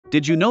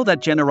Did you know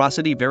that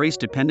generosity varies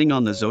depending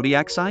on the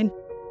zodiac sign?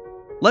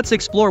 Let's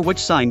explore which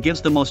sign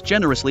gives the most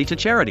generously to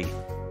charity.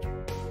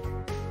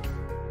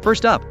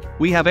 First up,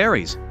 we have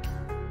Aries.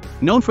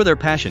 Known for their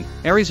passion,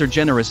 Aries are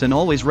generous and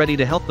always ready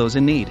to help those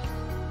in need.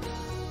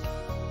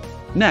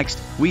 Next,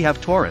 we have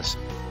Taurus.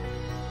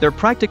 Their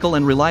practical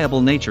and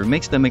reliable nature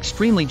makes them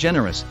extremely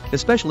generous,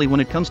 especially when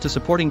it comes to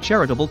supporting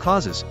charitable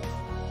causes.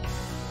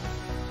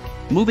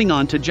 Moving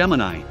on to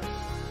Gemini.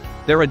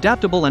 Their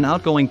adaptable and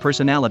outgoing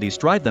personalities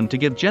drive them to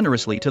give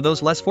generously to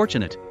those less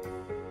fortunate.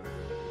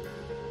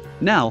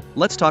 Now,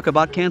 let's talk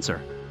about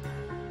Cancer.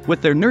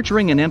 With their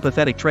nurturing and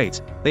empathetic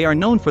traits, they are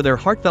known for their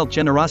heartfelt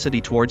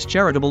generosity towards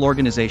charitable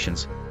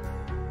organizations.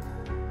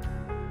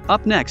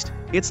 Up next,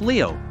 it's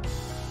Leo.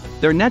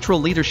 Their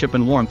natural leadership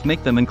and warmth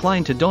make them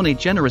inclined to donate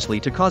generously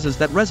to causes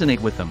that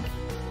resonate with them.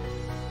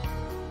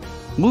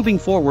 Moving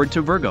forward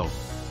to Virgo.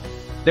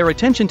 Their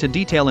attention to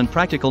detail and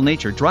practical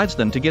nature drives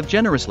them to give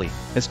generously,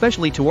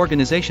 especially to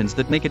organizations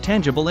that make a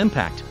tangible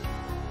impact.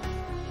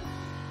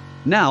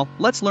 Now,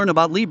 let's learn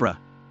about Libra.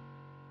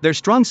 Their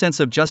strong sense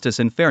of justice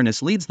and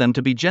fairness leads them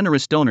to be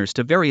generous donors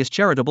to various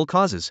charitable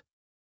causes.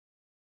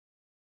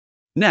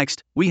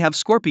 Next, we have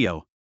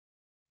Scorpio.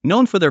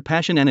 Known for their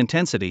passion and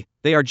intensity,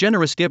 they are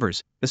generous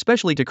givers,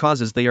 especially to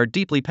causes they are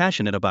deeply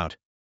passionate about.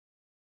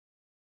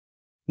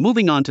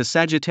 Moving on to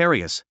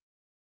Sagittarius.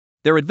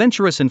 Their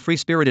adventurous and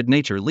free-spirited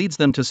nature leads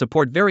them to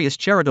support various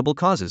charitable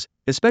causes,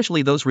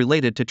 especially those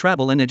related to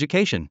travel and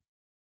education.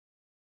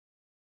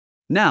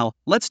 Now,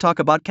 let's talk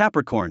about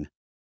Capricorn.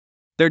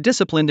 Their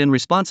disciplined and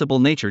responsible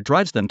nature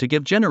drives them to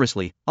give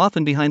generously,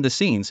 often behind the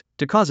scenes,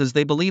 to causes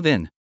they believe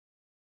in.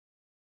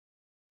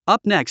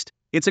 Up next,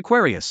 it's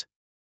Aquarius.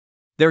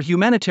 Their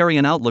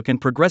humanitarian outlook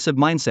and progressive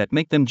mindset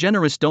make them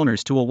generous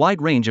donors to a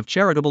wide range of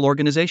charitable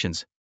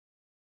organizations.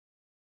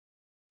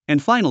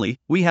 And finally,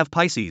 we have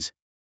Pisces.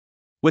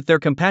 With their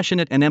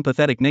compassionate and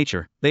empathetic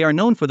nature, they are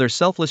known for their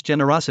selfless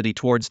generosity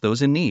towards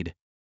those in need.